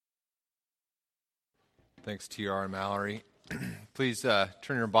Thanks, TR and Mallory. Please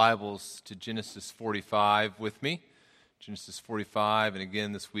turn your Bibles to Genesis 45 with me. Genesis 45, and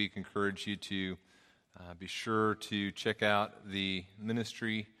again this week, encourage you to be sure to check out the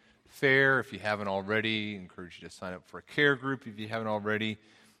ministry fair if you haven't already. Encourage you to sign up for a care group if you haven't already.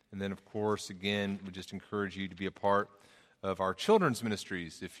 And then, of course, again, we just encourage you to be a part of our children's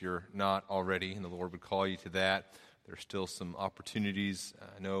ministries if you're not already, and the Lord would call you to that. There's still some opportunities.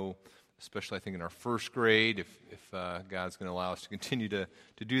 I know, especially I think in our first grade, if God's going to allow us to continue to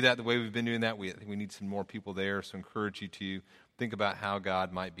do that the way we've been doing that, I think we need some more people there. So I encourage you to think about how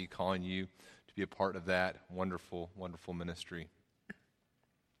God might be calling you to be a part of that wonderful, wonderful ministry.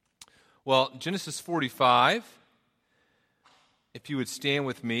 Well, Genesis 45, if you would stand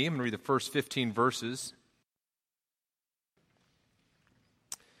with me, I'm going to read the first 15 verses.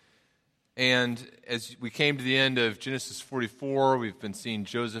 And as we came to the end of Genesis 44, we've been seeing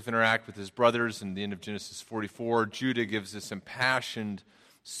Joseph interact with his brothers. And the end of Genesis 44, Judah gives this impassioned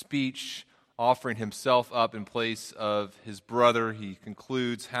speech, offering himself up in place of his brother. He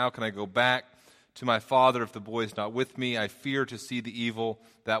concludes, "How can I go back to my father if the boy is not with me? I fear to see the evil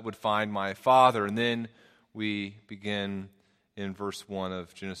that would find my father." And then we begin in verse 1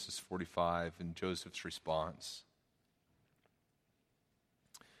 of Genesis 45 and Joseph's response.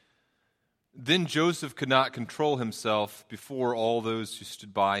 Then Joseph could not control himself before all those who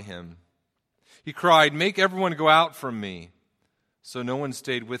stood by him. He cried, "Make everyone go out from me." So no one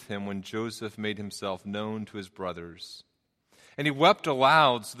stayed with him when Joseph made himself known to his brothers. And he wept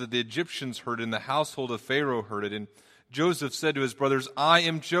aloud so that the Egyptians heard it and the household of Pharaoh heard it. And Joseph said to his brothers, "I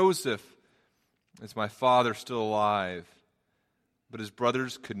am Joseph. Is my father still alive?" But his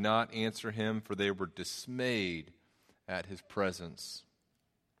brothers could not answer him, for they were dismayed at his presence.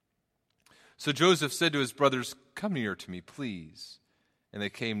 So Joseph said to his brothers, "Come near to me, please." And they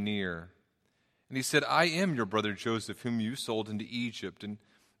came near. And he said, "I am your brother Joseph, whom you sold into Egypt. And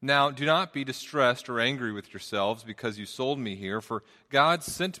now do not be distressed or angry with yourselves because you sold me here, for God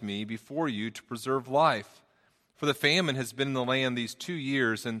sent me before you to preserve life. For the famine has been in the land these 2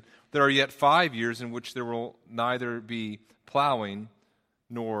 years, and there are yet 5 years in which there will neither be plowing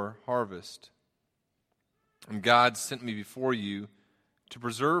nor harvest. And God sent me before you to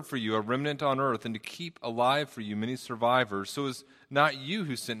preserve for you a remnant on earth and to keep alive for you many survivors. So it is not you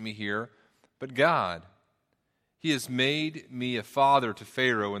who sent me here, but God. He has made me a father to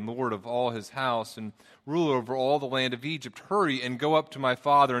Pharaoh and lord of all his house and ruler over all the land of Egypt. Hurry and go up to my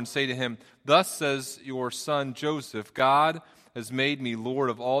father and say to him, 'Thus says your son Joseph, God has made me lord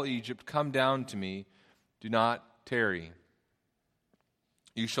of all Egypt. Come down to me. Do not tarry.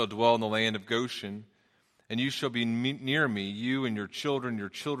 You shall dwell in the land of Goshen, and you shall be near me, you and your children, your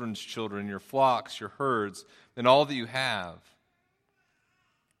children's children, your flocks, your herds, and all that you have.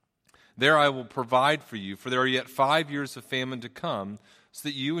 There I will provide for you, for there are yet 5 years of famine to come, so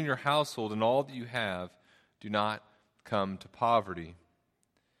that you and your household and all that you have do not come to poverty.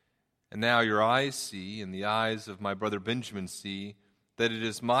 And now your eyes see, and the eyes of my brother Benjamin see, that it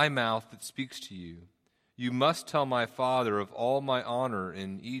is my mouth that speaks to you. You must tell my father of all my honor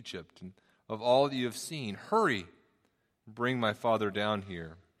in Egypt, and of all that you have seen. Hurry, bring my father down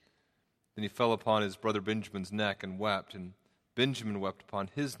here." Then he fell upon his brother Benjamin's neck and wept, and Benjamin wept upon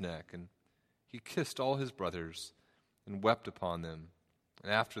his neck, and he kissed all his brothers and wept upon them. And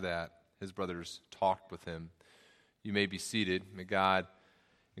after that, his brothers talked with him. You may be seated. May God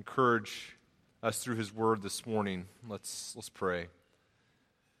encourage us through his word this morning. Let's pray.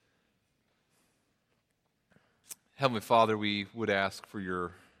 Heavenly Father, we would ask for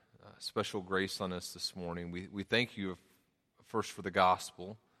your special grace on us this morning. We thank you first for the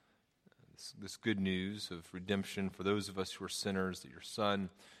gospel, this good news of redemption for those of us who are sinners, that your Son,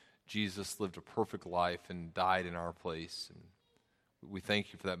 Jesus, lived a perfect life and died in our place. And we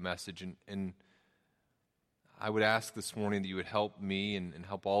thank you for that message. And I would ask this morning that you would help me and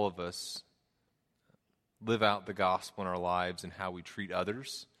help all of us live out the gospel in our lives and how we treat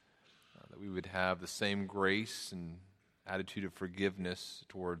others, that we would have the same grace and attitude of forgiveness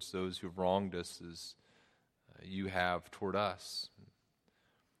towards those who have wronged us as you have toward us.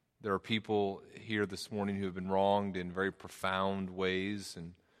 There are people here this morning who have been wronged in very profound ways,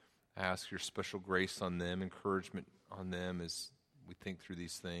 and I ask your special grace on them, encouragement on them as we think through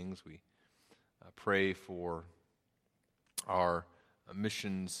these things. We pray for our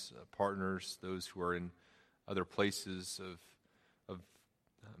missions partners, those who are in other places of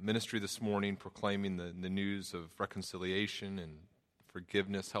ministry this morning, proclaiming the news of reconciliation and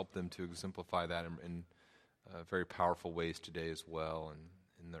forgiveness. Help them to exemplify that in very powerful ways today as well, and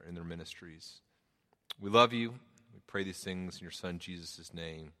in their ministries. We love you. We pray these things in your Son Jesus'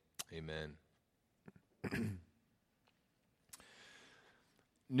 name. Amen.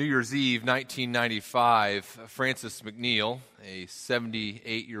 New Year's Eve, 1995, Frances McNeil, a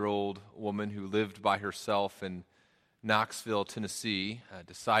 78-year-old woman who lived by herself in Knoxville, Tennessee,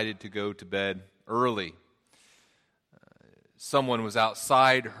 decided to go to bed early. Someone was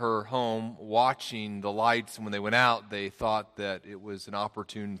outside her home watching the lights, and when they went out, they thought that it was an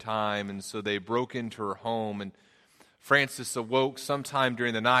opportune time, and so they broke into her home. And Frances awoke sometime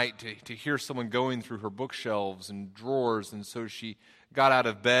during the night to hear someone going through her bookshelves and drawers, and so she got out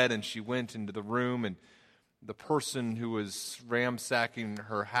of bed and she went into the room, and the person who was ransacking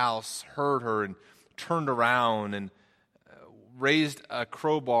her house heard her and turned around and raised a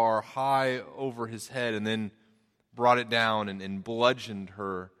crowbar high over his head and then brought it down and bludgeoned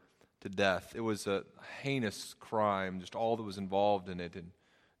her to death. It was a heinous crime, just all that was involved in it, and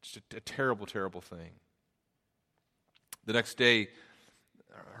just a terrible, terrible thing. The next day,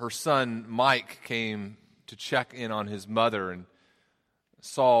 her son Mike came to check in on his mother and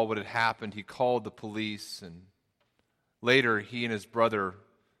saw what had happened. He called the police, and later he and his brother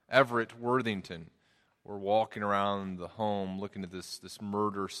Everett Worthington were walking around the home looking at this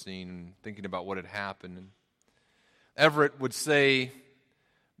murder scene and thinking about what had happened. And Everett would say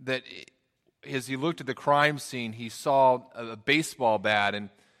that as he looked at the crime scene, he saw a baseball bat, and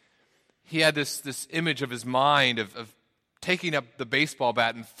he had this image of his mind of taking up the baseball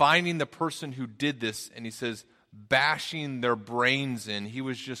bat and finding the person who did this, and he says, bashing their brains in. He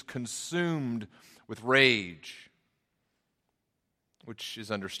was just consumed with rage, which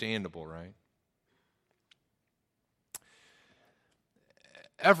is understandable, right?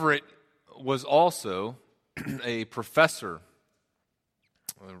 Everett was also a professor,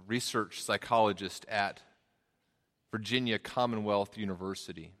 a research psychologist at Virginia Commonwealth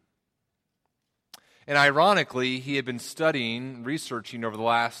University. And ironically, he had been researching over the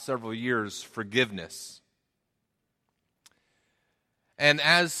last several years forgiveness. And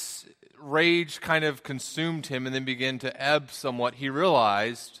as rage kind of consumed him and then began to ebb somewhat, he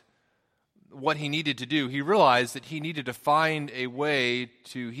realized what he needed to do. He realized that he needed to find a way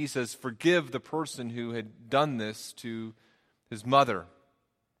to, he says, forgive the person who had done this to his mother.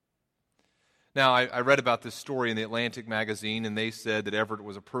 Now, I read about this story in the Atlantic magazine, and they said that Everett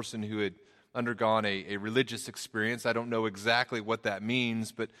was a person who had undergone a religious experience. I don't know exactly what that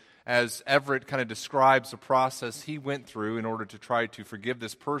means, but as Everett kind of describes the process he went through in order to try to forgive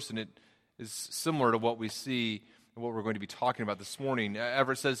this person, it is similar to what we see and what we're going to be talking about this morning.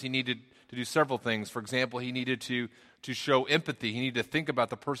 Everett says he needed to do several things. For example, he needed to show empathy. He needed to think about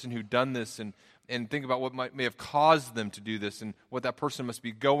the person who'd done this and think about what may have caused them to do this and what that person must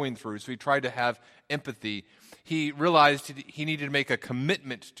be going through. So he tried to have empathy. He realized he needed to make a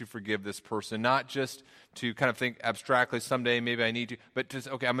commitment to forgive this person, not just to kind of think abstractly, someday maybe I need to, but to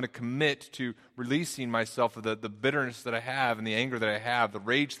say, okay, I'm going to commit to releasing myself of the bitterness that I have and the anger that I have, the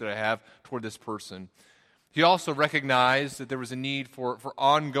rage that I have toward this person. He also recognized that there was a need for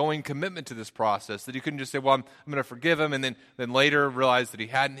ongoing commitment to this process, that he couldn't just say, well, I'm going to forgive him, and then later realize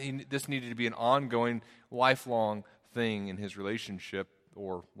that this needed to be an ongoing, lifelong thing in his relationship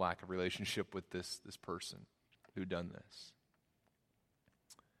or lack of relationship with this person who'd done this.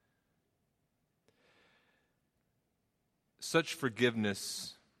 Such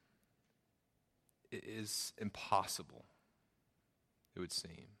forgiveness is impossible, it would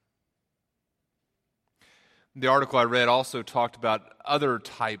seem. The article I read also talked about other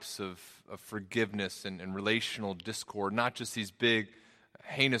types of forgiveness and relational discord, not just these big,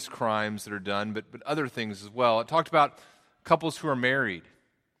 heinous crimes that are done, but other things as well. It talked about couples who are married.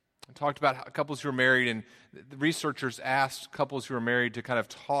 It talked about couples who are married, and the researchers asked couples who are married to kind of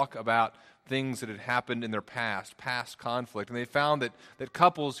talk about things that had happened in their past conflict. And they found that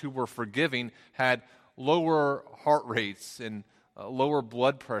couples who were forgiving had lower heart rates and lower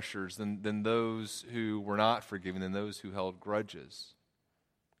blood pressures than those who were not forgiving, than those who held grudges.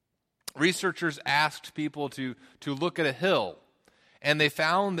 Researchers asked people to look at a hill, and they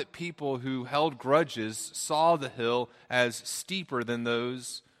found that people who held grudges saw the hill as steeper than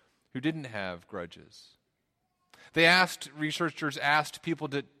those who didn't have grudges. Researchers asked people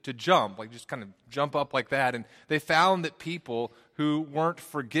to jump, like just kind of jump up like that, and they found that people who weren't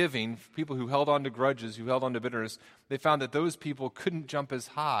forgiving, people who held on to grudges, who held on to bitterness, they found that those people couldn't jump as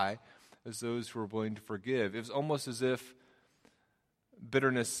high as those who were willing to forgive. It was almost as if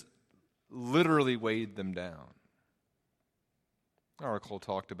bitterness literally weighed them down. The article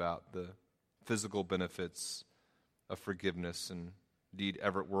talked about the physical benefits of forgiveness, and indeed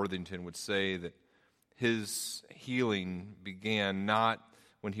Everett Worthington would say that his healing began not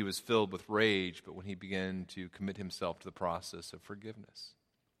when he was filled with rage, but when he began to commit himself to the process of forgiveness.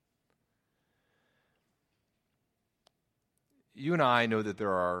 you and I know that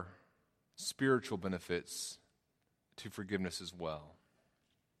there are spiritual benefits to forgiveness as well.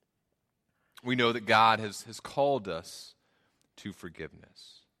 We know that God has called us to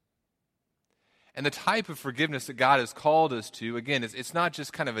forgiveness. And the type of forgiveness that God has called us to, again, it's not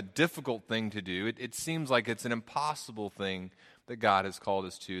just kind of a difficult thing to do. It seems like it's an impossible thing that God has called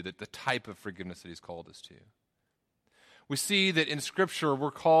us to, that the type of forgiveness that He's called us to. We see that in Scripture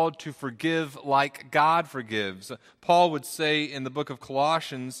we're called to forgive like God forgives. Paul would say in the book of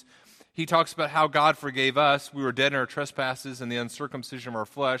Colossians, he talks about how God forgave us. We were dead in our trespasses and the uncircumcision of our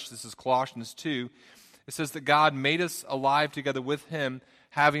flesh. This is Colossians 2. It says that God made us alive together with Him,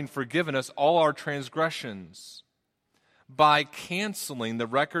 having forgiven us all our transgressions by canceling the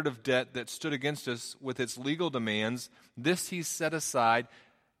record of debt that stood against us with its legal demands. This He set aside,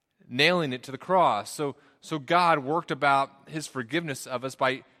 nailing it to the cross. So God worked about His forgiveness of us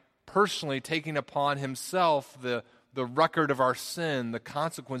by personally taking upon Himself the record of our sin, the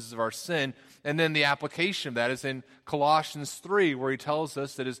consequences of our sin, and then the application of that is in Colossians 3, where he tells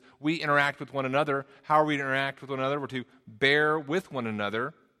us that as we interact with one another, how are we to interact with one another? We're to bear with one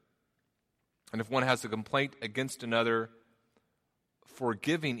another, and if one has a complaint against another,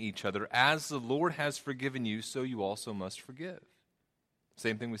 forgiving each other. As the Lord has forgiven you, so you also must forgive.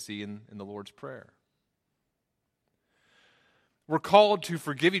 Same thing we see in the Lord's Prayer. We're called to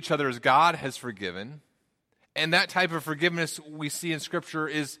forgive each other as God has forgiven. And that type of forgiveness we see in Scripture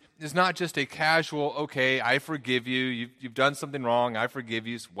is not just a casual, okay, I forgive you, you've done something wrong, I forgive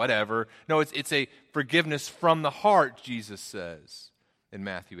you, whatever. No, it's a forgiveness from the heart, Jesus says in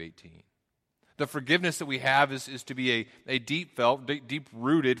Matthew 18. The forgiveness that we have is to be a deep-felt,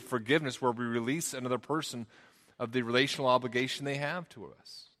 deep-rooted forgiveness where we release another person of the relational obligation they have to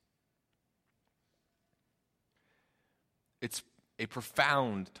us. It's a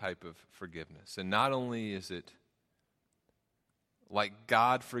profound type of forgiveness. And not only is it like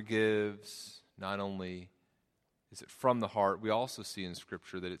God forgives, not only is it from the heart, we also see in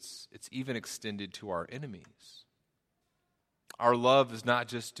Scripture that it's even extended to our enemies. Our love is not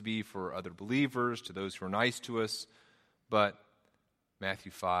just to be for other believers, to those who are nice to us, but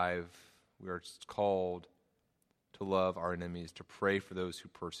Matthew 5, we are called to love our enemies, to pray for those who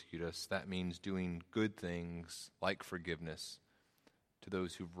persecute us. That means doing good things like forgiveness to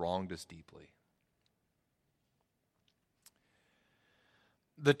those who've wronged us deeply.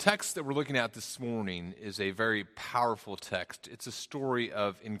 The text that we're looking at this morning is a very powerful text. It's a story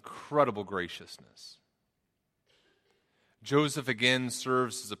of incredible graciousness. Joseph again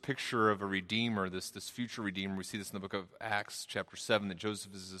serves as a picture of a redeemer, this future redeemer. We see this in the book of Acts chapter 7, that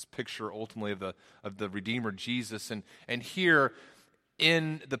Joseph is this picture ultimately of the redeemer Jesus. And here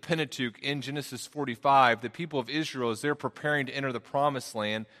in the Pentateuch, in Genesis 45, the people of Israel, as they're preparing to enter the promised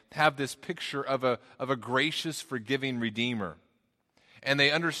land, have this picture of a gracious, forgiving redeemer. And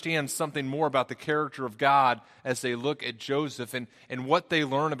they understand something more about the character of God as they look at Joseph and what they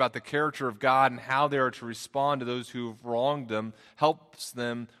learn about the character of God and how they are to respond to those who have wronged them helps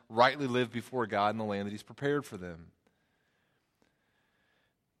them rightly live before God in the land that He's prepared for them.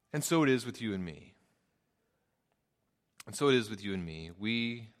 And so it is with you and me. And so it is with you and me.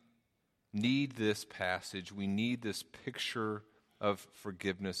 We need this passage. We need this picture of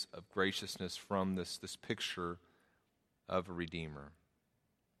forgiveness, of graciousness from this picture of a redeemer.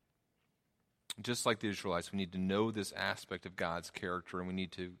 Just like the Israelites, we need to know this aspect of God's character, and we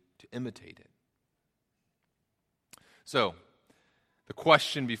need to imitate it. So, the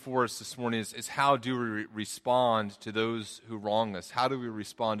question before us this morning is how do we respond to those who wrong us? How do we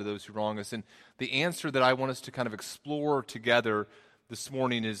respond to those who wrong us? And the answer that I want us to kind of explore together this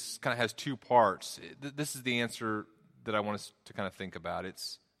morning has two parts. This is the answer that I want us to kind of think about.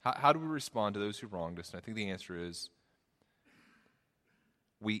 It's how do we respond to those who wronged us? And I think the answer is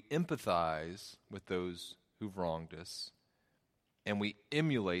we empathize with those who've wronged us, and we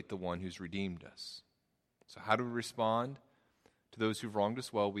emulate the one who's redeemed us. So how do we respond to those who've wronged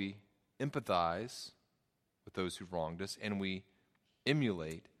us? Well, we empathize with those who've wronged us, and we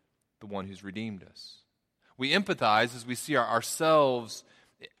emulate the one who's redeemed us. We empathize as we see ourselves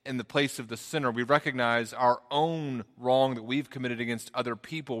in the place of the sinner. We recognize our own wrong that we've committed against other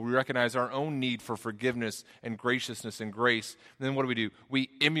people. We recognize our own need for forgiveness and graciousness and grace. And then what do? We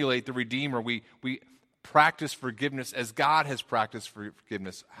emulate the Redeemer. We practice forgiveness as God has practiced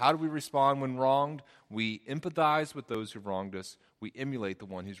forgiveness. How do we respond when wronged? We empathize with those who've wronged us. We emulate the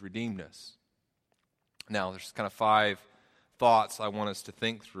one who's redeemed us. Now, there's kind of 5 thoughts I want us to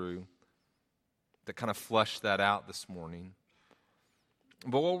think through that kind of flesh that out this morning.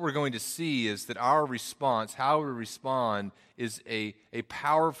 But what we're going to see is that our response, how we respond, is a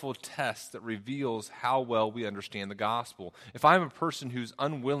powerful test that reveals how well we understand the gospel. If I'm a person who's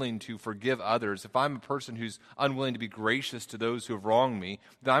unwilling to forgive others, if I'm a person who's unwilling to be gracious to those who have wronged me,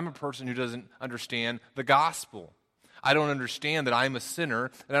 then I'm a person who doesn't understand the gospel. I don't understand that I'm a sinner,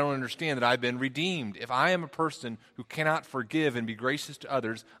 and I don't understand that I've been redeemed. If I am a person who cannot forgive and be gracious to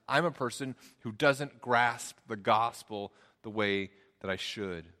others, I'm a person who doesn't grasp the gospel the way that I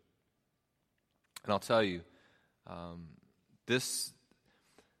should. And I'll tell you, this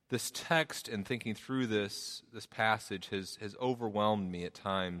text and thinking through this passage has overwhelmed me at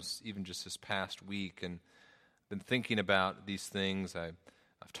times, even just this past week, and been thinking about these things. I've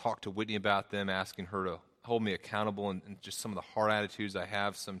talked to Whitney about them, asking her to hold me accountable and just some of the hard attitudes I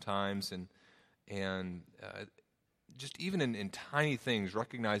have sometimes, and just even in tiny things,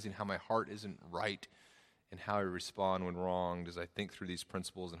 recognizing how my heart isn't right and how I respond when wronged as I think through these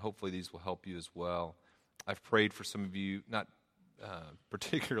principles, and hopefully these will help you as well. I've prayed for some of you, not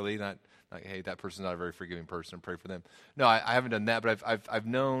particularly, not hey, that person's not a very forgiving person, pray for them. No, I haven't done that, but I've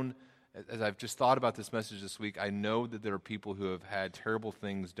known, as I've just thought about this message this week, I know that there are people who have had terrible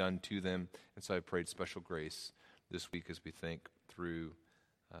things done to them, and so I prayed special grace this week as we think through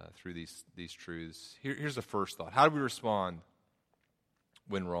these truths. Here's the first thought. How do we respond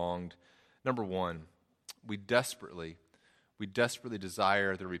when wronged? Number one, we desperately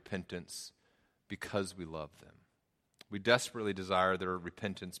desire their repentance because we love them. We desperately desire their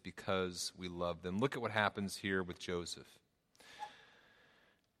repentance because we love them. Look at what happens here with Joseph.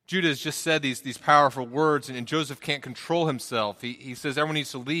 Judah has just said these powerful words, and Joseph can't control himself. He says everyone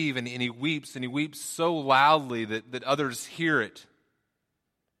needs to leave, and he weeps so loudly that others hear it.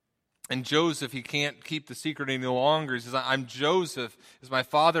 And Joseph, he can't keep the secret any longer. He says, I'm Joseph. Is my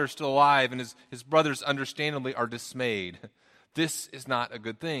father still alive? And his brothers understandably are dismayed. This is not a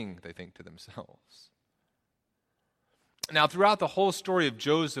good thing, they think to themselves. Now, throughout the whole story of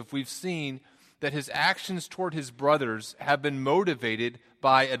Joseph, we've seen that his actions toward his brothers have been motivated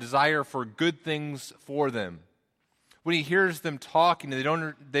by a desire for good things for them. When he hears them talking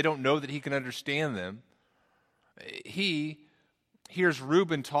and they don't know that he can understand them, he hears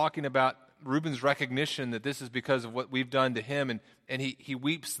Reuben talking about Reuben's recognition that this is because of what we've done to him, and he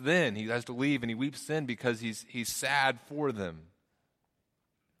weeps then. He has to leave, and he weeps then because he's sad for them.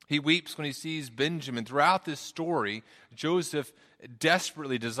 He weeps when he sees Benjamin. Throughout this story, Joseph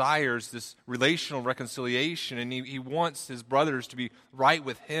desperately desires this relational reconciliation, and he wants his brothers to be right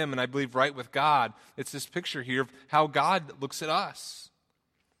with him, and I believe right with God. It's this picture here of how God looks at us.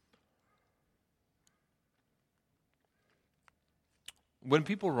 When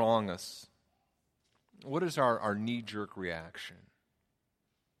people wrong us, what is our knee-jerk reaction?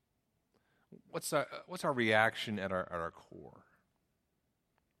 What's our reaction at our core?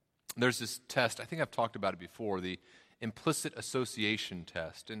 There's this test, I think I've talked about it before, the implicit association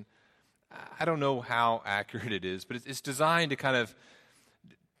test. And I don't know how accurate it is, but it's designed to kind of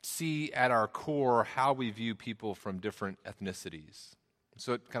see at our core how we view people from different ethnicities.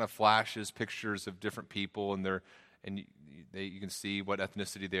 So it kind of flashes pictures of different people, and you can see what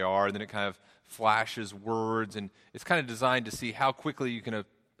ethnicity they are, and then it kind of flashes words, and it's kind of designed to see how quickly you can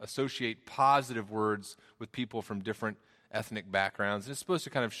associate positive words with people from different ethnic backgrounds. And it's supposed to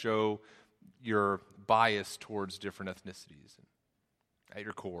kind of show your bias towards different ethnicities at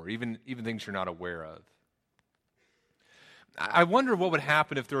your core, even things you're not aware of. I wonder what would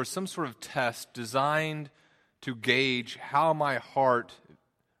happen if there was some sort of test designed to gauge how my heart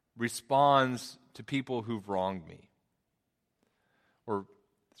responds to people who've wronged me. Or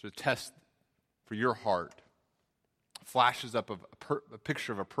sort of test for your heart. Flashes up a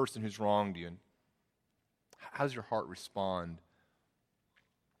picture of a person who's wronged you. And how does your heart respond?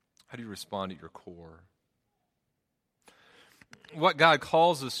 How do you respond at your core? What God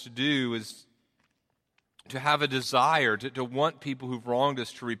calls us to do is to have a desire to want people who've wronged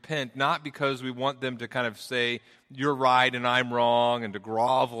us to repent, not because we want them to kind of say, you're right and I'm wrong, and to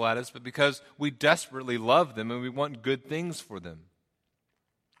grovel at us, but because we desperately love them and we want good things for them.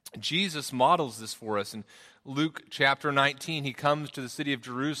 Jesus models this for us. In Luke chapter 19, he comes to the city of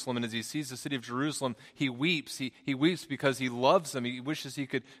Jerusalem, and as he sees the city of Jerusalem, he weeps. He weeps because he loves them. He wishes he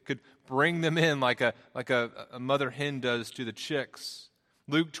could bring them in like a mother hen does to the chicks.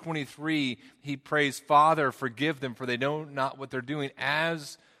 Luke 23, he prays, Father, forgive them, for they know not what they're doing,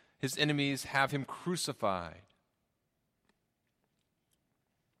 as his enemies have him crucified.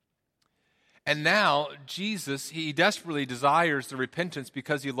 And now, Jesus, he desperately desires the repentance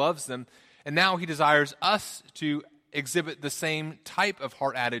because he loves them. And now he desires us to exhibit the same type of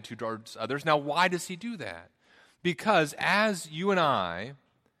heart attitude towards others. Now, why does he do that? Because as you and I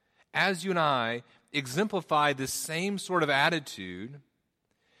exemplify this same sort of attitude,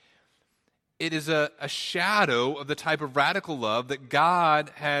 it is a shadow of the type of radical love that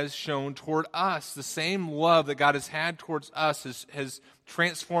God has shown toward us. The same love that God has had towards us has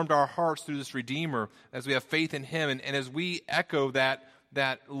transformed our hearts through this Redeemer as we have faith in Him. And as we echo that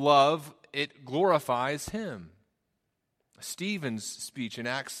love, it glorifies Him. Stephen's speech in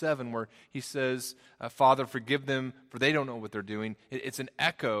Acts 7 where he says, Father, forgive them, for they don't know what they're doing. It's an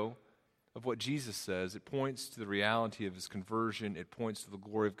echo of what Jesus says. It points to the reality of His conversion. It points to the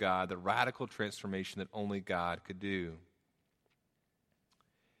glory of God, the radical transformation that only God could do.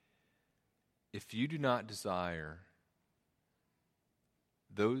 If you do not desire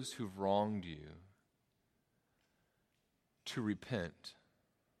those who've wronged you to repent,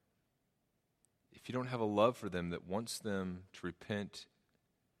 if you don't have a love for them that wants them to repent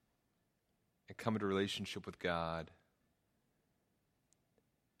and come into a relationship with God,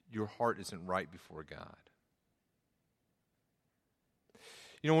 your heart isn't right before God.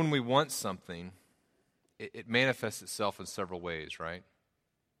 You know, when we want something, it manifests itself in several ways, right?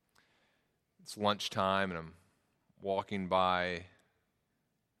 It's lunchtime and I'm walking by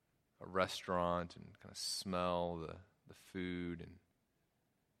a restaurant and kind of smell the food, and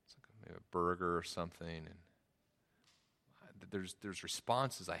it's like maybe a burger or something, and there's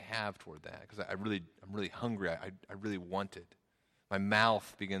responses I have toward that because I'm really hungry. I really want it. My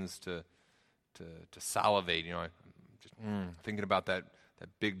mouth begins to salivate. You know, I'm just thinking about that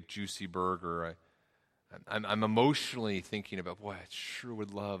big juicy burger. I'm emotionally thinking about, boy, I sure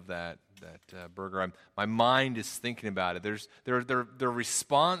would love that burger. My mind is thinking about it. There are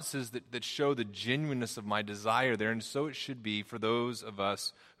responses that show the genuineness of my desire there, and so it should be for those of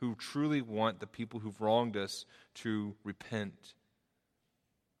us who truly want the people who've wronged us to repent.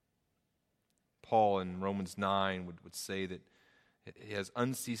 Paul in Romans 9 would say that he has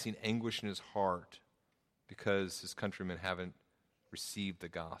unceasing anguish in his heart because his countrymen haven't received the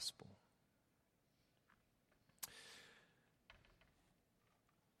gospel.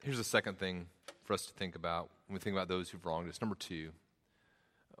 Here's the second thing for us to think about when we think about those who've wronged us. Number 2,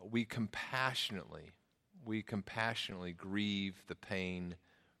 we compassionately grieve the pain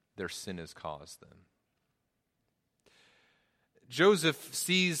their sin has caused them. Joseph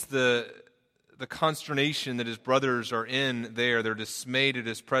sees the consternation that his brothers are in there. They're dismayed at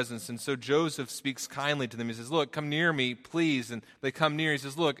his presence. And so Joseph speaks kindly to them. He says, look, come near me, please. And they come near. He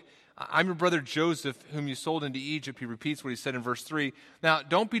says, look, I'm your brother Joseph, whom you sold into Egypt. He repeats what he said in verse 3. Now,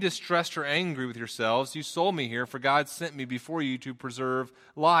 don't be distressed or angry with yourselves. You sold me here, for God sent me before you to preserve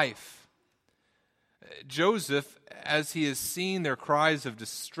life. Joseph, as he has seen their cries of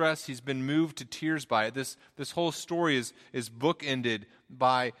distress, he's been moved to tears by it. This whole story is bookended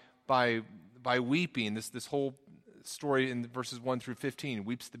by weeping. This whole story in verses 1 through 15,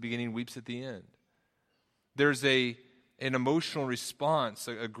 weeps at the beginning, weeps at the end. There's an emotional response,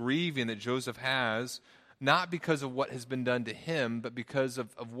 a grieving that Joseph has, not because of what has been done to him, but because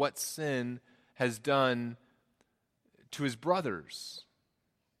of what sin has done to his brothers.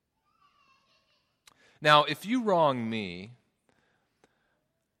 Now, if you wrong me,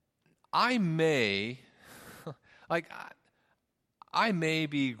 I may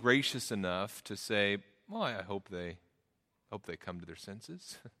be gracious enough to say, well, I hope they come to their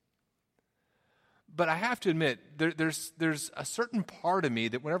senses. But I have to admit, there's a certain part of me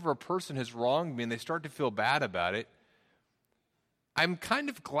that whenever a person has wronged me and they start to feel bad about it, I'm kind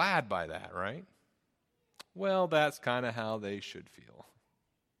of glad by that, right? Well, that's kind of how they should feel.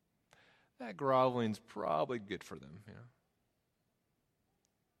 That groveling's probably good for them, you know.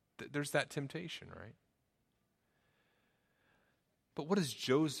 There's that temptation, right? But what does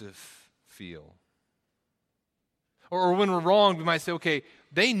Joseph feel? Or when we're wronged, we might say, okay,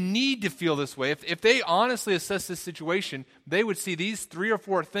 they need to feel this way. If they honestly assess this situation, they would see these 3 or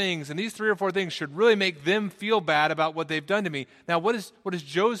 4 things, and these 3 or 4 things should really make them feel bad about what they've done to me. Now, what does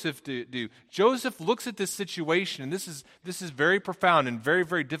Joseph do? Joseph looks at this situation, and this is very profound and very,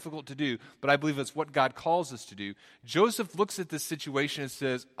 very difficult to do, but I believe it's what God calls us to do. Joseph looks at this situation and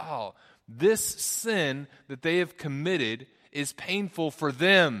says, oh, this sin that they have committed is painful for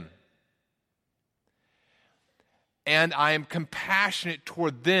them. And I am compassionate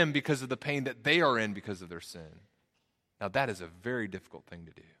toward them because of the pain that they are in because of their sin. Now, that is a very difficult thing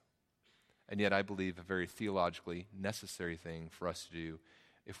to do. And yet, I believe a very theologically necessary thing for us to do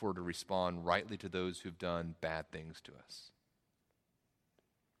if we're to respond rightly to those who've done bad things to us.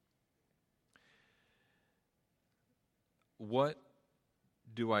 What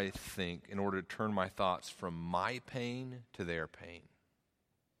do I think in order to turn my thoughts from my pain to their pain?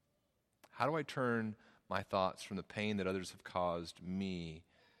 How do I turn my thoughts from the pain that others have caused me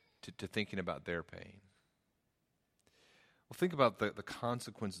to thinking about their pain. Well, think about the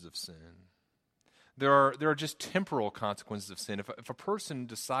consequences of sin. There are just temporal consequences of sin. If a person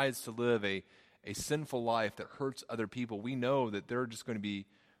decides to live a sinful life that hurts other people, we know that there are just going to be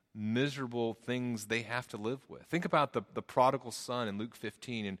miserable things they have to live with. Think about the prodigal son in Luke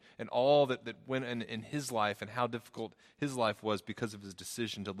 15 and all that went in his life and how difficult his life was because of his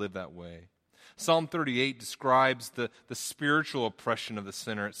decision to live that way. Psalm 38 describes the spiritual oppression of the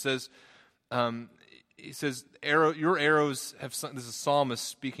sinner. It says, he says, your arrows have sunk. This is a psalmist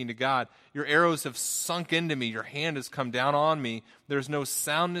speaking to God. Your arrows have sunk into me. Your hand has come down on me. There's no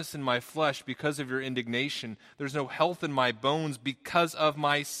soundness in my flesh because of your indignation. There's no health in my bones because of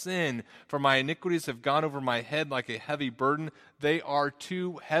my sin. For my iniquities have gone over my head like a heavy burden. They are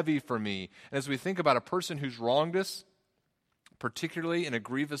too heavy for me. And as we think about a person who's wronged us, particularly in a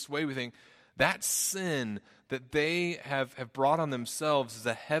grievous way, we think, that sin that they have brought on themselves is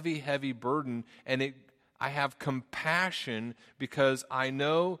a heavy, heavy burden, and I have compassion because I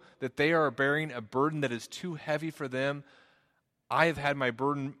know that they are bearing a burden that is too heavy for them. I have had my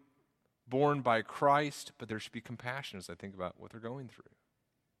burden borne by Christ, but there should be compassion as I think about what they're going through.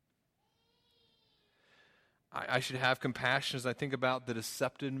 I should have compassion as I think about the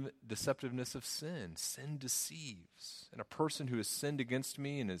deceptiveness of sin. Sin deceives. And a person who has sinned against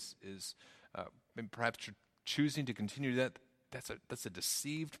me and is perhaps choosing to continue that, that's a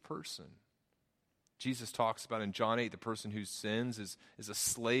deceived person. Jesus talks about in John 8, the person who sins is a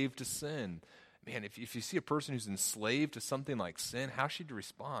slave to sin. Man, if you see a person who's enslaved to something like sin, how should you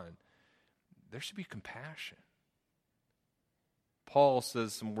respond? There should be compassion. Paul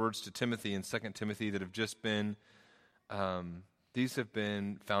says some words to Timothy in 2 Timothy that have just been, these have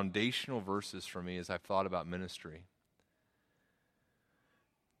been foundational verses for me as I've thought about ministry.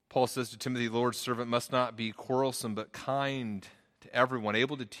 Paul says to Timothy, the Lord's servant must not be quarrelsome, but kind to everyone,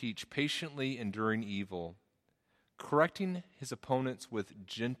 able to teach, patiently enduring evil, correcting his opponents with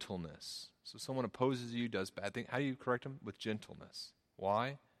gentleness. So someone opposes you, does bad things. How do you correct them? With gentleness.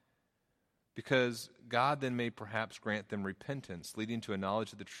 Why? Because God then may perhaps grant them repentance, leading to a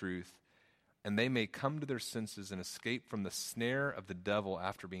knowledge of the truth, and they may come to their senses and escape from the snare of the devil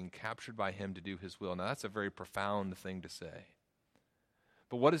after being captured by him to do his will. Now that's a very profound thing to say.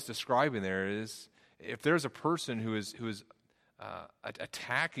 But what it's describing there is, if there's a person who is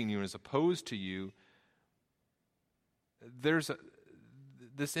attacking you and is opposed to you,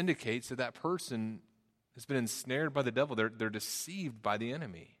 this indicates that person has been ensnared by the devil. They're deceived by the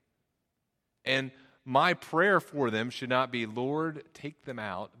enemy. And my prayer for them should not be, Lord, take them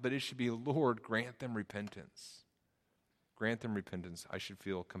out, but it should be, Lord, grant them repentance. Grant them repentance. I should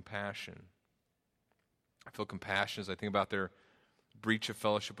feel compassion. I feel compassion as I think about their breach of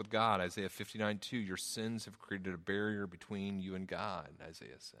fellowship with God. Isaiah 59:2, your sins have created a barrier between you and God,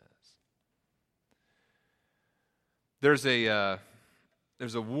 Isaiah says. There's a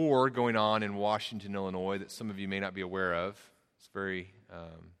war going on in Washington, Illinois that some of you may not be aware of. It's a very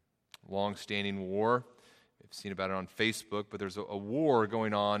long-standing war. I've seen about it on Facebook, but there's a war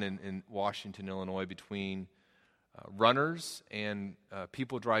going on in Washington, Illinois between runners and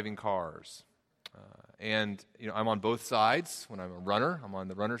people driving cars. And I'm on both sides. When I'm a runner, I'm on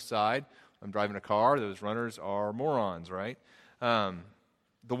the runner's side. When I'm driving a car, those runners are morons, right? The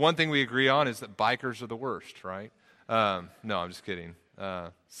one thing we agree on is that bikers are the worst, right? No, I'm just kidding.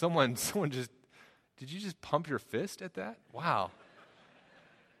 Someone just, did you just pump your fist at that? Wow.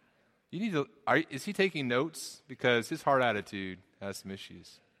 You need to, is he taking notes? Because his hard attitude has some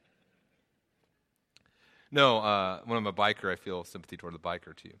issues. No, when I'm a biker, I feel sympathy toward the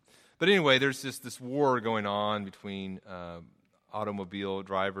biker too. But anyway, there's this war going on between automobile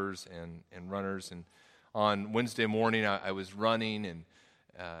drivers and runners. And on Wednesday morning, I was running, and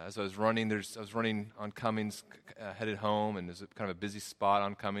as I was running, I was running on Cummings, headed home, and there's kind of a busy spot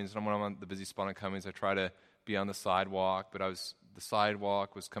on Cummings. And when I'm on the busy spot on Cummings, I try to be on the sidewalk, but the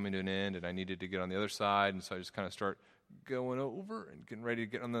sidewalk was coming to an end, and I needed to get on the other side, and so I just kind of start going over and getting ready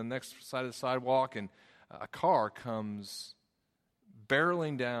to get on the next side of the sidewalk, and a car comes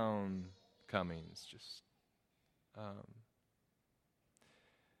barreling down Cummings,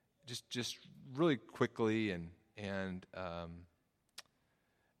 just really quickly, and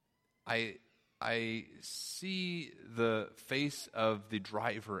I see the face of the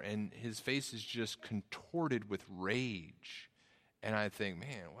driver, and his face is just contorted with rage. And I think,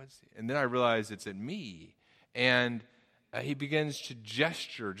 man, what's he? And then I realize it's at me. And he begins to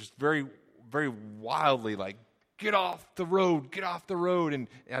gesture just very, very wildly, like, get off the road, get off the road. And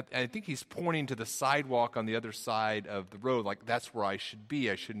I think he's pointing to the sidewalk on the other side of the road, like that's where I should be.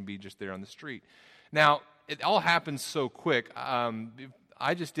 I shouldn't be just there on the street. Now, it all happens so quick.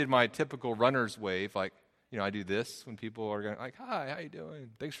 I just did my typical runner's wave, like, I do this when people are going, like, hi, how you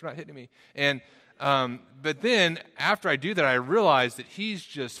doing? Thanks for not hitting me. And but then after I do that, I realize that he's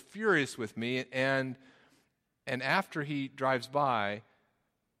just furious with me, and after he drives by,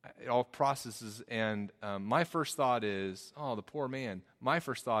 it all processes, and my first thought is, oh, the poor man. My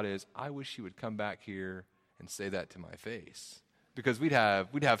first thought is, I wish he would come back here and say that to my face, because we'd have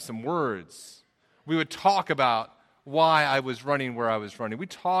some words. We would talk about why I was running where I was running. We'd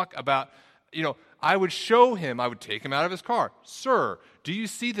talk about, I would show him, I would take him out of his car. Sir, do you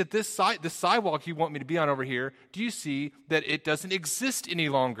see that this sidewalk you want me to be on over here, do you see that it doesn't exist any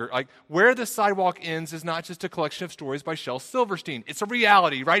longer? Like, where the sidewalk ends is not just a collection of stories by Shel Silverstein. It's a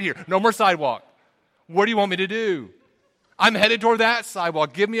reality right here. No more sidewalk. What do you want me to do? I'm headed toward that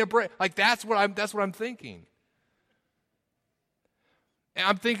sidewalk. Give me a break. Like, that's what I'm thinking. And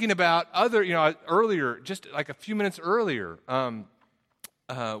I'm thinking about other, earlier, just like a few minutes earlier,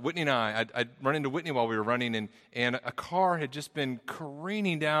 Whitney and I'd run into Whitney while we were running, and a car had just been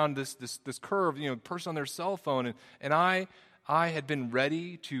careening down this curve, person on their cell phone, and I had been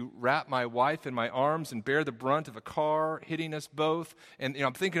ready to wrap my wife in my arms and bear the brunt of a car hitting us both, and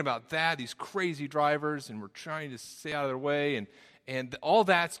I'm thinking about that, these crazy drivers, and we're trying to stay out of their way, and all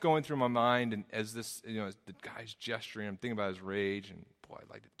that's going through my mind, and as this, as the guy's gesturing, I'm thinking about his rage, and boy, I'd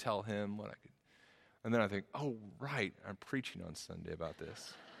like to tell him what I could. And then I think, oh, right, I'm preaching on Sunday about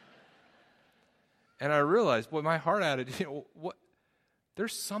this. And I realized, boy, my heart attitude,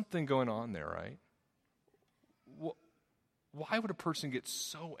 there's something going on there, right? Why would a person get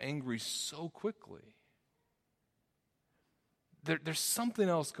so angry so quickly? There's something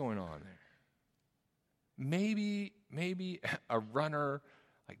else going on there. Maybe a runner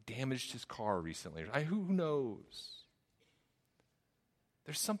damaged his car recently. Who knows?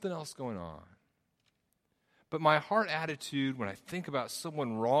 There's something else going on. But my heart attitude, when I think about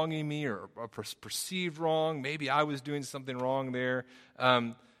someone wronging me or perceived wrong, maybe I was doing something wrong there,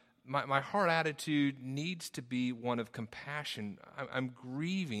 my heart attitude needs to be one of compassion. I'm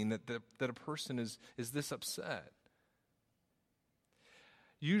grieving that a person is this upset.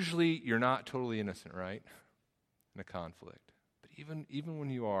 Usually you're not totally innocent, right, in a conflict. But even when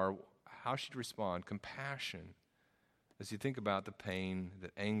you are, how should you respond? Compassion. As you think about the pain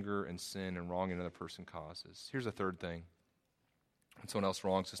that anger and sin and wronging another person causes. Here's a third thing. When someone else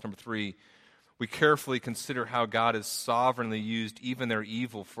wrongs us. Number 3, we carefully consider how God has sovereignly used even their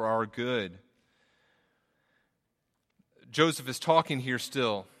evil for our good. Joseph is talking here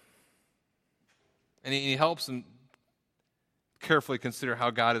still. And he helps them carefully consider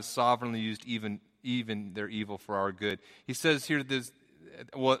how God has sovereignly used even their evil for our good. He says here,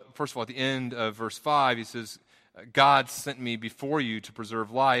 first of all, at the end of verse 5, he says, God sent me before you to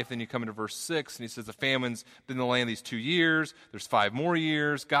preserve life. Then you come into verse 6, and he says, the famine's been in the land these 2 years. There's 5 more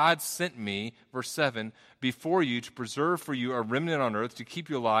years. God sent me, verse 7, before you to preserve for you a remnant on earth, to keep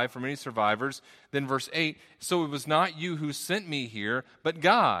you alive from any survivors. Then verse 8, so it was not you who sent me here, but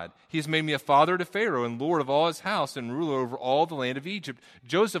God. He has made me a father to Pharaoh and lord of all his house and ruler over all the land of Egypt.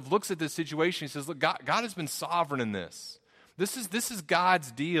 Joseph looks at this situation. He says, look, God has been sovereign in this. This is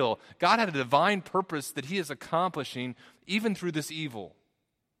God's deal. God had a divine purpose that he is accomplishing even through this evil.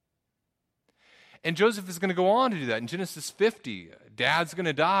 And Joseph is going to go on to do that. In Genesis 50, Dad's going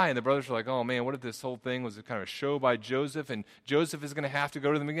to die, and the brothers are like, oh man, what if this whole thing was a kind of a show by Joseph, and Joseph is going to have to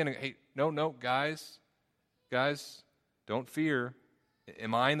go to them again. Hey, no, guys, don't fear.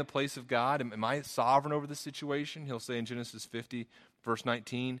 Am I in the place of God? Am I sovereign over the situation? He'll say in Genesis 50, verse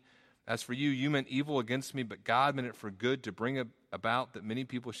 19, as for you, you meant evil against me, but God meant it for good, to bring about that many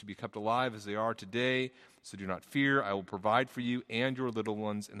people should be kept alive as they are today. So do not fear. I will provide for you and your little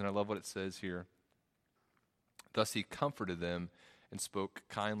ones. And then I love what it says here. Thus he comforted them and spoke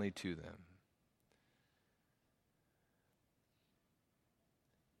kindly to them.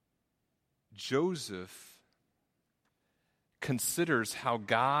 Joseph considers how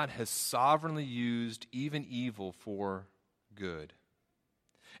God has sovereignly used even evil for good.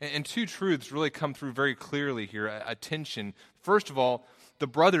 And 2 truths really come through very clearly here, a tension. First of all, the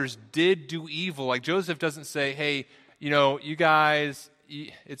brothers did do evil. Like Joseph doesn't say, hey, you guys,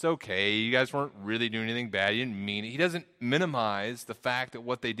 it's okay. You guys weren't really doing anything bad. You didn't mean it. He doesn't minimize the fact that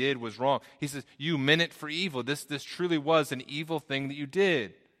what they did was wrong. He says, you meant it for evil. This truly was an evil thing that you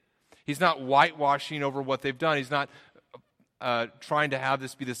did. He's not whitewashing over what they've done. He's not trying to have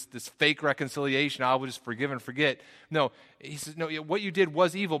this be this fake reconciliation. I will just forgive and forget. No, he says, no, what you did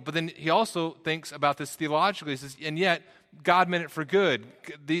was evil. But then he also thinks about this theologically. He says, and yet God meant it for good.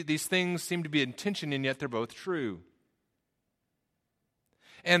 These things seem to be in tension, and yet they're both true.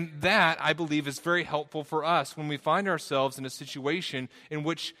 And that, I believe, is very helpful for us. When we find ourselves in a situation in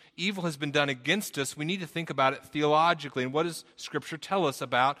which evil has been done against us, we need to think about it theologically. And what does Scripture tell us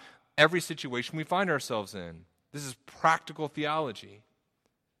about every situation we find ourselves in? This is practical theology.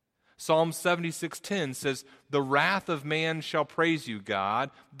 Psalm 76:10 says, "The wrath of man shall praise you,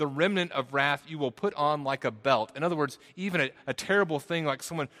 God. The remnant of wrath you will put on like a belt." In other words, even a terrible thing like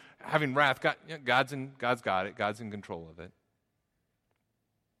someone having wrath, God's got it. God's in control of it.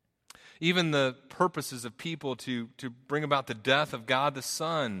 Even the purposes of people to bring about the death of God the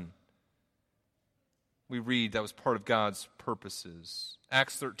Son, we read that was part of God's purposes.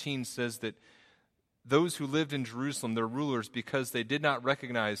 Acts 13 says that those who lived in Jerusalem, their rulers, because they did not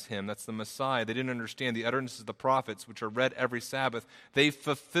recognize him, that's the Messiah, they didn't understand the utterances of the prophets, which are read every Sabbath, they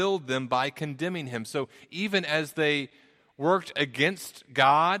fulfilled them by condemning him. So even as they worked against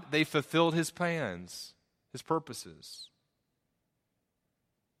God, they fulfilled his plans, his purposes.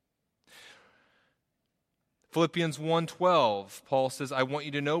 Philippians 1:12, Paul says, "I want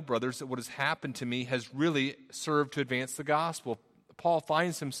you to know, brothers, that what has happened to me has really served to advance the gospel." Paul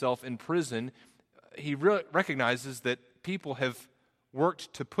finds himself in prison. He recognizes that people have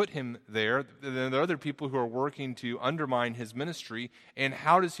worked to put him there. There are other people who are working to undermine his ministry. And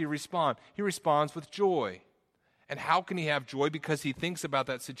how does he respond? He responds with joy. And how can he have joy? Because he thinks about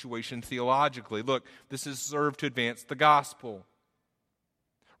that situation theologically. Look, this has served to advance the gospel.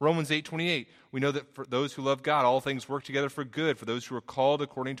 Romans 8:28, we know that for those who love God, all things work together for good, for those who are called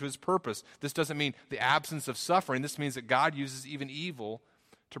according to his purpose. This doesn't mean the absence of suffering. This means that God uses even evil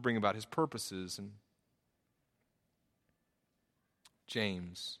to bring about his purposes. And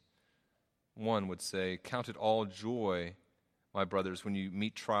James 1 would say, "Count it all joy, my brothers, when you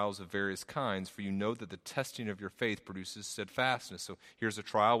meet trials of various kinds, for you know that the testing of your faith produces steadfastness." So here's a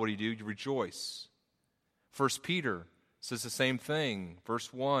trial. What do? You rejoice. 1 Peter says the same thing.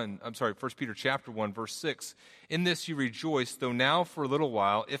 1 Peter chapter 1, verse 6. "In this you rejoice, though now for a little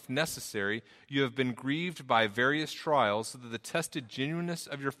while, if necessary, you have been grieved by various trials, so that the tested genuineness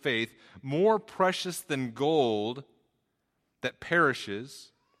of your faith, more precious than gold that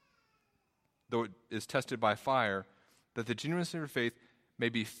perishes, though it is tested by fire, that the genuineness of your faith may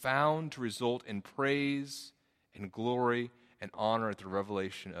be found to result in praise and glory and honor at the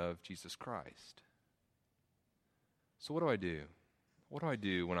revelation of Jesus Christ." So what do I do? What do I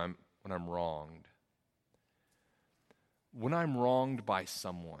do when I'm wronged? When I'm wronged by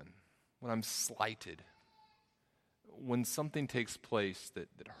someone, when I'm slighted, when something takes place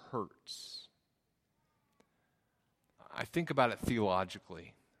that hurts, I think about it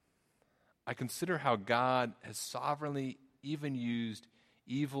theologically. I consider how God has sovereignly even used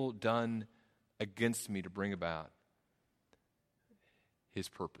evil done against me to bring about his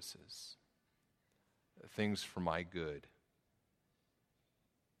purposes, things for my good.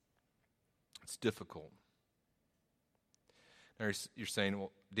 It's difficult. Now you're saying,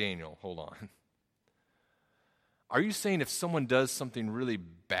 well, Daniel, hold on. Are you saying if someone does something really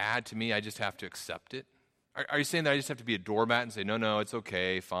bad to me, I just have to accept it? Are you saying that I just have to be a doormat and say, no, it's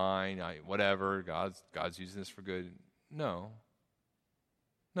okay, fine, whatever, God's using this for good? No.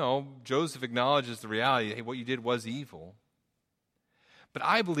 Joseph acknowledges the reality, hey, what you did was evil. But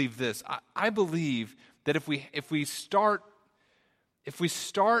I believe this. I believe that if we start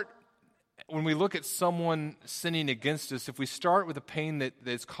when we look at someone sinning against us, if we start with the pain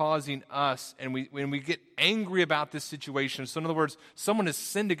that's causing us, and when we get angry about this situation, so in other words, someone has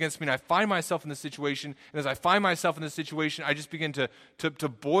sinned against me, and I find myself in this situation, and as I find myself in this situation, I just begin to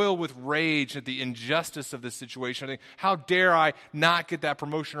boil with rage at the injustice of this situation. I think, how dare I not get that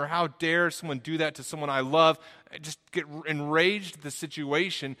promotion, or how dare someone do that to someone I love? I just get enraged at the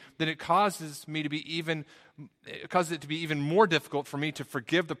situation, then it causes it to be even more difficult for me to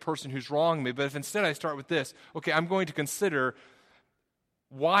forgive the person who's wronged me. But if instead I start with this, okay, I'm going to consider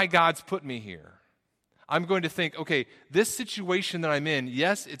why God's put me here. I'm going to think, okay, this situation that I'm in,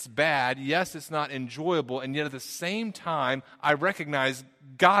 yes, it's bad, yes, it's not enjoyable, and yet at the same time, I recognize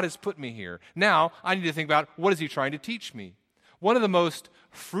God has put me here. Now, I need to think about, what is he trying to teach me? One of the most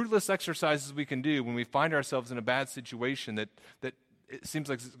fruitless exercises we can do when we find ourselves in a bad situation that it seems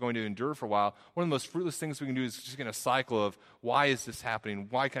like it's going to endure for a while, one of the most fruitless things we can do is just get in a cycle of, why is this happening?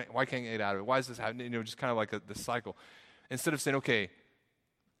 Why can't I get out of it? Why is this happening? Just kind of like the cycle. Instead of saying, okay,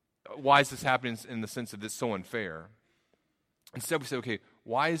 why is this happening in the sense of it's so unfair? Instead we say, okay,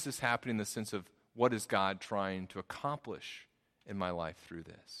 why is this happening in the sense of, what is God trying to accomplish in my life through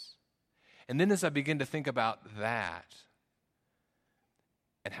this? And then as I begin to think about that,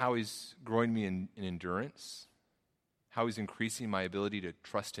 and how he's growing me in endurance, how he's increasing my ability to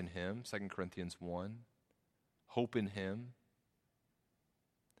trust in him, 2 Corinthians 1, hope in him,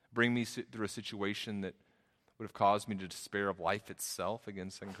 bring me through a situation that would have caused me to despair of life itself, again,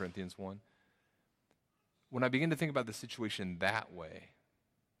 2 Corinthians 1. When I begin to think about the situation that way,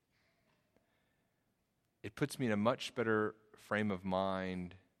 it puts me in a much better frame of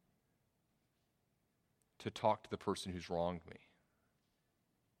mind to talk to the person who's wronged me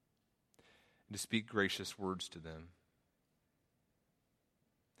and to speak gracious words to them.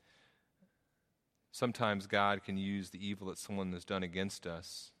 Sometimes God can use the evil that someone has done against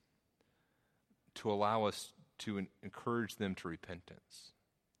us to allow us to encourage them to repentance.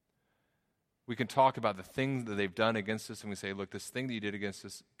 We can talk about the things that they've done against us, and we say, look, this thing that you did against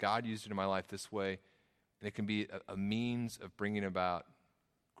us, God used it in my life this way, and it can be a means of bringing about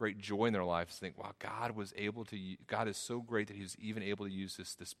great joy in their lives. Think, wow, God is so great that he was even able to use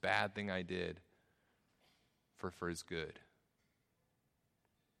this bad thing I did for his good.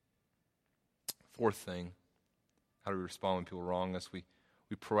 Fourth thing, how do we respond when people wrong us? We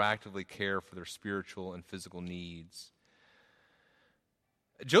proactively care for their spiritual and physical needs.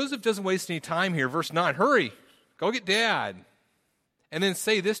 Joseph doesn't waste any time here. Verse 9, hurry, go get dad. And then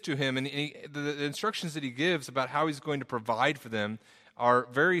say this to him. And the instructions that he gives about how he's going to provide for them are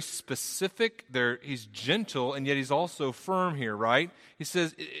very specific. He's gentle, and yet he's also firm here, right? He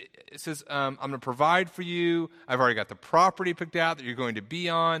says, I'm going to provide for you. I've already got the property picked out that you're going to be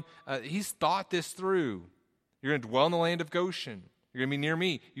on. He's thought this through. You're going to dwell in the land of Goshen. You're going to be near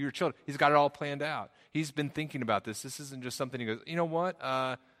me, your children. He's got it all planned out. He's been thinking about this. This isn't just something he goes, you know what?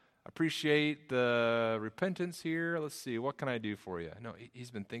 Appreciate the repentance here. Let's see, what can I do for you? No, he's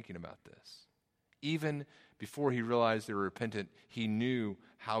been thinking about this. Even before he realized they were repentant, he knew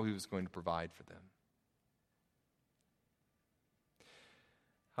how he was going to provide for them.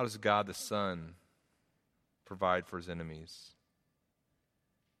 How does God the Son provide for his enemies,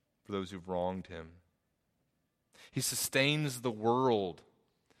 for those who've wronged him? He sustains the world.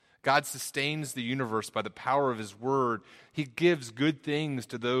 God sustains the universe by the power of his word. He gives good things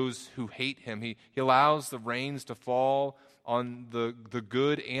to those who hate him. He allows the rains to fall on the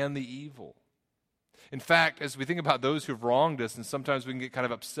good and the evil. In fact, as we think about those who've wronged us, and sometimes we can get kind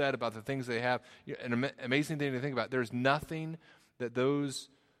of upset about the things they have, an amazing thing to think about. There's nothing that those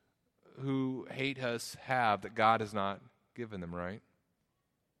who hate us have that God has not given them, right?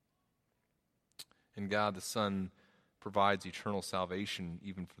 And God the Son provides eternal salvation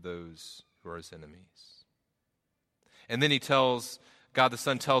even for those who are his enemies. And then God the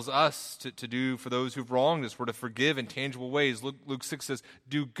Son tells us to do for those who've wronged us. We're to forgive in tangible ways. Luke 6 says,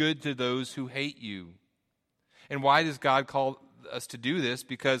 do good to those who hate you. And why does God call us to do this?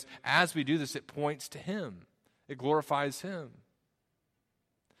 Because as we do this, it points to him. It glorifies him.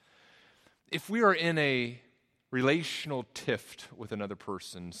 If we are in a relational tiff with another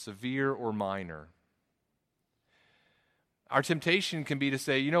person, severe or minor, our temptation can be to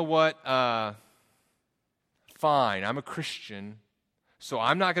say, you know what, fine, I'm a Christian, so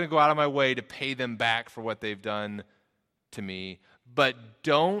I'm not going to go out of my way to pay them back for what they've done to me, but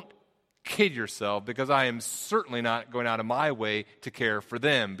don't kid yourself, because I am certainly not going out of my way to care for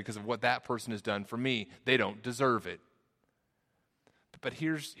them because of what that person has done for me. They don't deserve it. But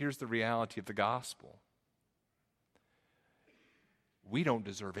here's the reality of the gospel. We don't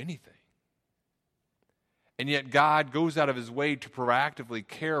deserve anything. And yet God goes out of his way to proactively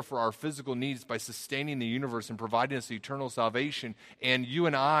care for our physical needs by sustaining the universe and providing us eternal salvation. And you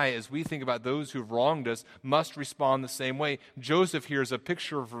and I, as we think about those who have wronged us, must respond the same way. Joseph here is a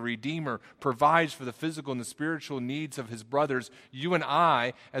picture of a redeemer, provides for the physical and the spiritual needs of his brothers. You and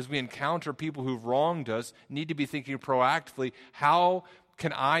I, as we encounter people who've wronged us, need to be thinking proactively, how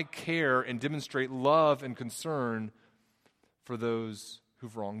can I care and demonstrate love and concern for those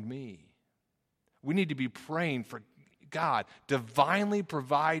who've wronged me? We need to be praying for God, divinely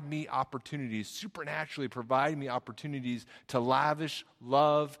provide me opportunities, supernaturally provide me opportunities to lavish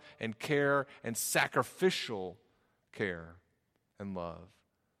love and care and sacrificial care and love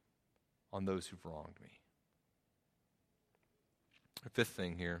on those who've wronged me. The fifth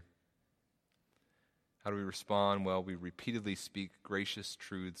thing here, how do we respond? Well, we repeatedly speak gracious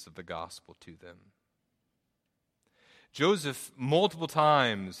truths of the gospel to them. Joseph, multiple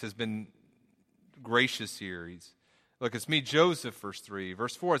times, has been gracious here. Look, it's me, Joseph, verse 3.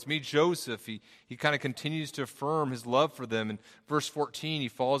 Verse 4, it's me, Joseph. He kind of continues to affirm his love for them. In verse 14, he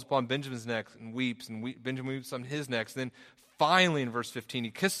falls upon Benjamin's neck and weeps, and Benjamin weeps on his neck. And then finally in verse 15, he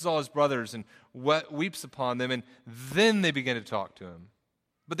kisses all his brothers and weeps upon them, and then they begin to talk to him.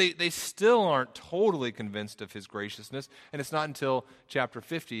 But they still aren't totally convinced of his graciousness, and it's not until chapter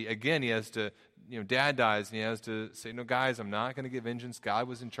 50, again, he has to, dad dies, and he has to say, no, guys, I'm not going to get vengeance. God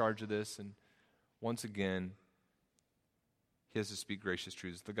was in charge of this, and once again, He has to speak gracious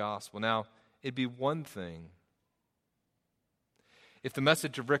truths of the gospel. Now, it'd be one thing if the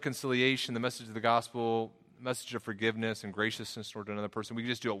message of reconciliation, the message of the gospel, the message of forgiveness and graciousness toward another person, we could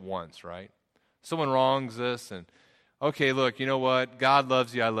just do it once, right? Someone wrongs us and, okay, look, you know what? God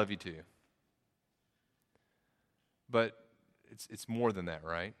loves you, I love you too. But it's more than that,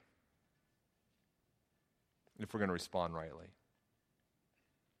 right? If we're going to respond rightly.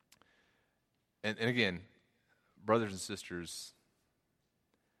 And again, brothers and sisters,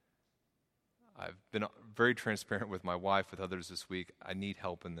 I've been very transparent with my wife, with others this week. I need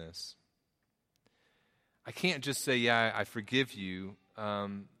help in this. I can't just say, yeah, I forgive you.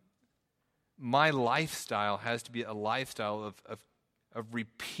 My lifestyle has to be a lifestyle of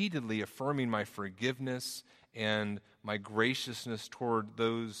repeatedly affirming my forgiveness and my graciousness toward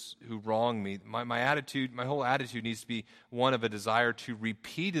those who wrong me. My attitude, my whole attitude needs to be one of a desire to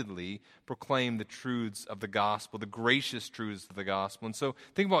repeatedly proclaim the truths of the gospel, the gracious truths of the gospel. And so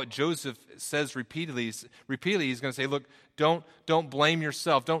think about what Joseph says repeatedly. Repeatedly, he's going to say, look, don't blame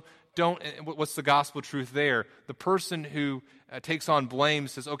yourself. Don't. What's the gospel truth there? The person who takes on blame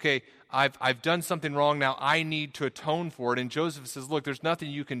says, okay, I've done something wrong now. I need to atone for it. And Joseph says, look, there's nothing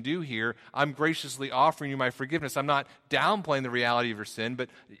you can do here. I'm graciously offering you my forgiveness. I'm not downplaying the reality of your sin, but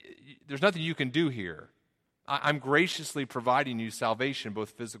there's nothing you can do here. I'm graciously providing you salvation,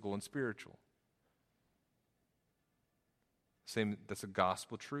 both physical and spiritual. Same, that's a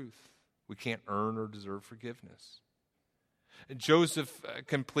gospel truth. We can't earn or deserve forgiveness. Joseph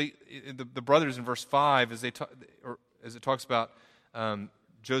the brothers in verse 5, as it talks about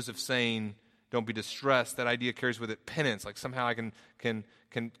Joseph saying, "Don't be distressed." That idea carries with it penance, like somehow I can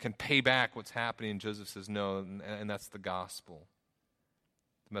pay back what's happening. And Joseph says, "No," and that's the gospel,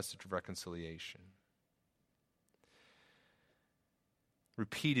 the message of reconciliation.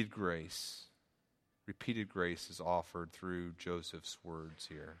 Repeated grace is offered through Joseph's words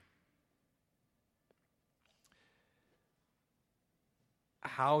here.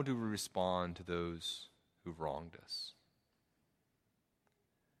 How do we respond to those who've wronged us?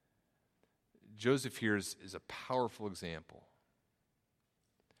 Joseph here is a powerful example.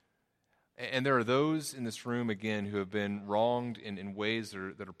 And there are those in this room, again, who have been wronged in ways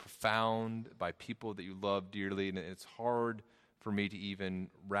that are profound by people that you love dearly, and it's hard for me to even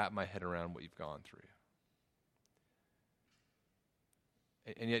wrap my head around what you've gone through.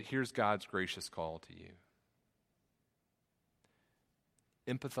 And yet here's God's gracious call to you.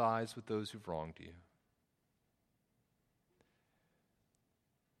 Empathize with those who've wronged you.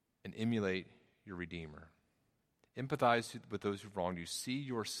 And emulate your Redeemer. Empathize with those who've wronged you. See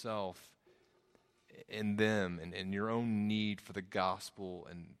yourself in them and in your own need for the gospel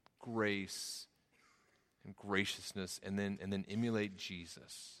and grace and graciousness, and then emulate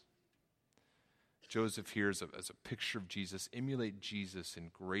Jesus. Joseph here is as a picture of Jesus. Emulate Jesus in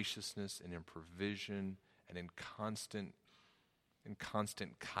graciousness and in provision and in constant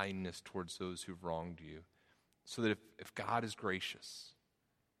kindness towards those who've wronged you, so that if God is gracious,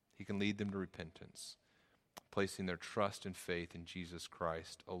 he can lead them to repentance, placing their trust and faith in Jesus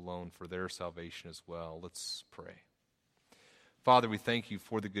Christ alone for their salvation as well. Let's pray. Father, we thank you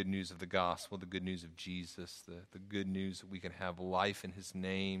for the good news of the gospel, the good news of Jesus, the good news that we can have life in his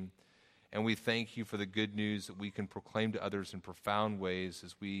name. And we thank you for the good news that we can proclaim to others in profound ways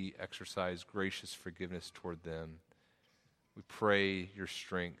as we exercise gracious forgiveness toward them. We pray your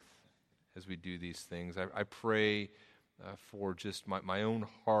strength as we do these things. I pray for just my own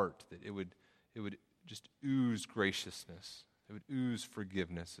heart, that it would just ooze graciousness. It would ooze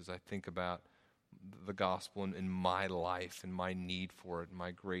forgiveness as I think about the gospel in my life and my need for it and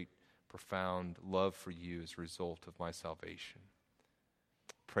my great, profound love for you as a result of my salvation.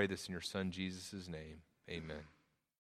 Pray this in your Son Jesus' name. Amen.